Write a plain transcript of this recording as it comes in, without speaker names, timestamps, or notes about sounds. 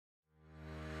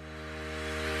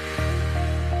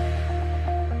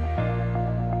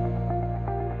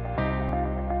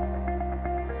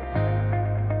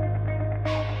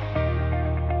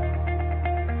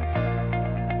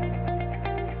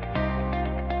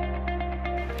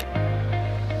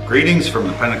Greetings from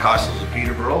the Pentecostals of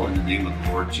Peterborough in the name of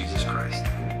the Lord Jesus Christ.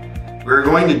 We're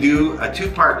going to do a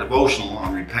two-part devotional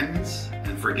on repentance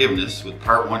and forgiveness, with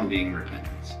part one being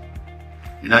repentance.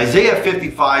 In Isaiah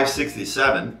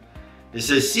 55:6-7, it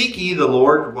says, "Seek ye the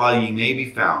Lord while ye may be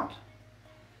found.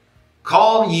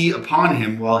 Call ye upon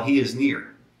him while he is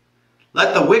near.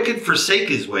 Let the wicked forsake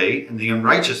his way, and the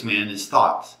unrighteous man his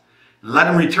thoughts. And let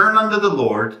him return unto the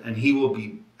Lord, and he will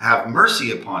have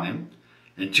mercy upon him,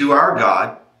 and to our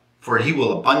God, for he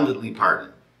will abundantly pardon."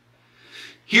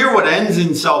 Here, what ends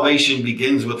in salvation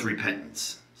begins with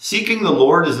repentance. Seeking the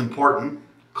Lord is important.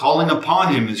 Calling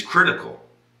upon him is critical.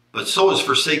 But so is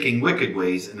forsaking wicked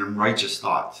ways and unrighteous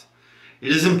thoughts.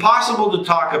 It is impossible to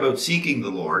talk about seeking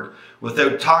the Lord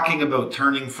without talking about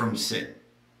turning from sin.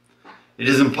 It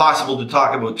is impossible to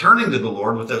talk about turning to the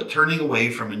Lord without turning away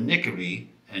from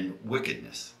iniquity and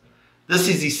wickedness. This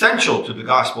is essential to the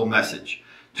gospel message.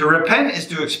 To repent is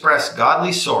to express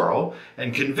godly sorrow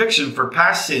and conviction for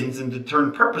past sins and to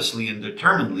turn purposely and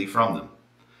determinedly from them.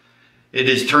 It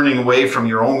is turning away from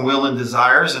your own will and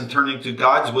desires and turning to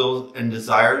God's will and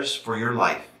desires for your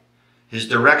life, his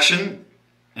direction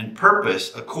and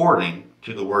purpose according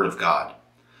to the Word of God.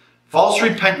 False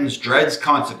repentance dreads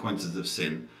consequences of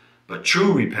sin, but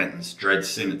true repentance dreads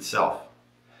sin itself.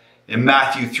 In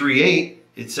Matthew 3:8,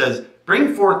 it says,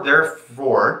 "Bring forth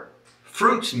therefore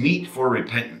fruits meet for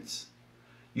repentance."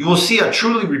 You will see a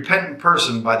truly repentant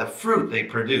person by the fruit they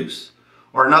produce,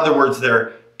 or in other words,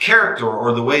 their character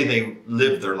or the way they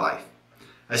live their life.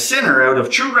 A sinner, out of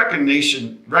true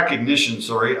recognition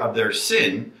of their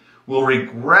sin, will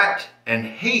regret and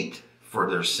hate for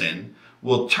their sin,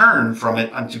 will turn from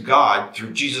it unto God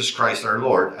through Jesus Christ our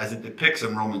Lord, as it depicts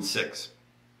in Romans 6.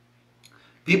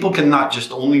 People cannot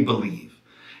just only believe.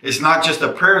 It's not just a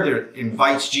prayer that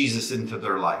invites Jesus into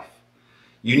their life.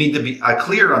 You need to be a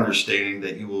clear understanding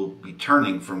that you will be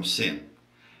turning from sin.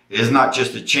 It is not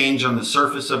just a change on the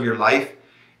surface of your life.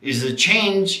 It is a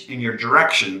change in your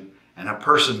direction and a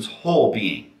person's whole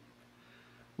being.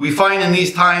 We find in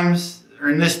these times, or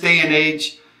in this day and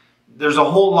age, there's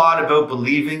a whole lot about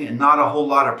believing and not a whole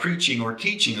lot of preaching or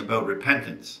teaching about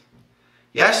repentance.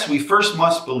 Yes, we first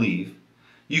must believe.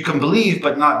 You can believe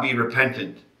but not be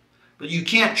repentant. But you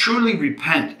can't truly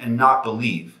repent and not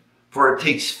believe, for it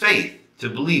takes faith to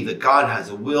believe that God has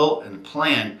a will and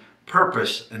plan,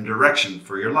 purpose, and direction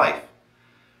for your life.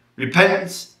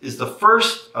 Repentance is the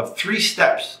first of 3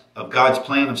 steps of God's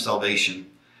plan of salvation,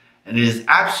 and it is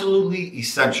absolutely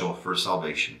essential for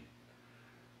salvation.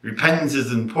 Repentance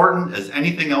is important as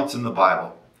anything else in the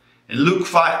Bible. In Luke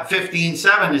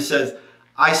 15:7 it says,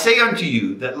 "I say unto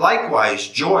you that likewise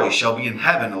joy shall be in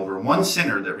heaven over one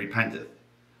sinner that repenteth,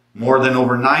 more than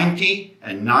over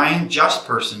 99 just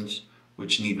persons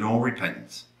which need no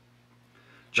repentance."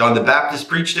 John the Baptist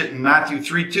preached it in Matthew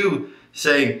 3:2,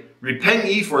 saying, "Repent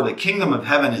ye, for the kingdom of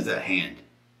heaven is at hand."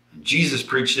 And Jesus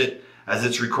preached it as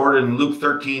it's recorded in Luke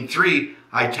 13:3,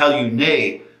 "I tell you,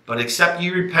 nay, but except ye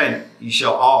repent, ye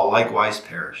shall all likewise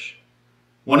perish."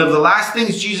 One of the last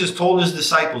things Jesus told his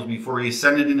disciples before he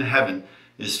ascended into heaven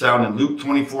is found in Luke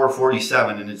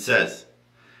 24:47, and it says,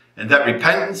 "And that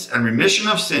repentance and remission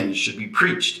of sins should be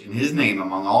preached in his name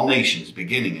among all nations,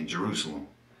 beginning in Jerusalem."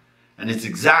 And it's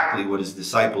exactly what his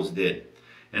disciples did.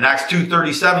 In Acts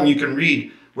 2:37, you can read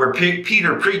where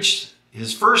Peter preached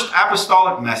his first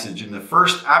apostolic message in the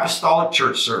first apostolic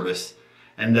church service.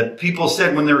 And the people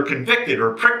said, when they were convicted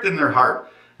or pricked in their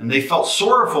heart, and they felt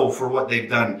sorrowful for what they've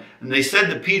done, and they said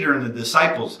to Peter and the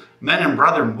disciples, "Men and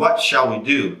brethren, what shall we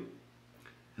do?"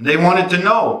 And they wanted to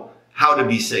know how to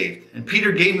be saved. And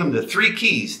Peter gave them the 3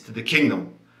 keys to the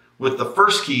kingdom, with the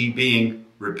first key being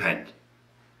repent.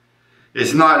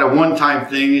 It's not a one-time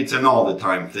thing, it's an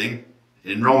all-the-time thing.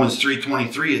 In Romans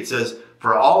 3:23 it says,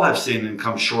 "For all have sinned and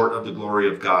come short of the glory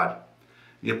of God."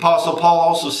 The Apostle Paul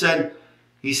also said,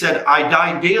 "I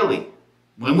die daily."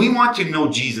 When we want to know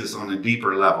Jesus on a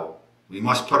deeper level, we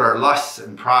must put our lusts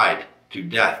and pride to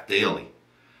death daily.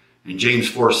 In James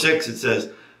 4:6 it says,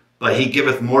 "But he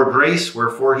giveth more grace,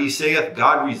 wherefore he saith,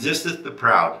 God resisteth the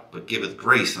proud, but giveth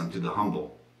grace unto the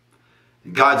humble."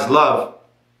 And God's love,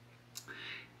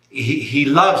 he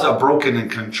loves a broken and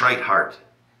contrite heart,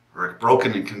 or a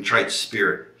broken and contrite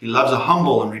spirit. He loves a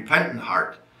humble and repentant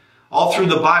heart. All through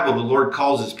the Bible, the Lord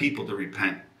calls his people to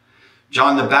repent.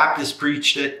 John the Baptist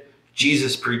preached it,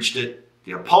 Jesus preached it,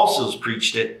 the apostles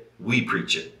preached it, we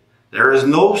preach it. There is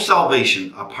no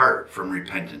salvation apart from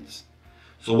repentance.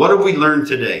 So what have we learned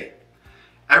today?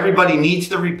 Everybody needs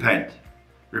to repent.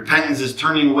 Repentance is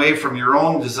turning away from your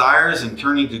own desires and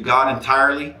turning to God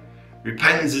entirely.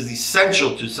 Repentance is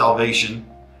essential to salvation.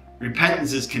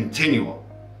 Repentance is continual.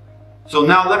 So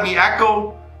now let me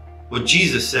echo what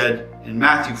Jesus said in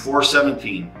Matthew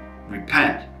 4:17,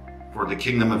 repent, for the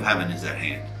kingdom of heaven is at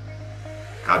hand.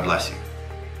 God bless you.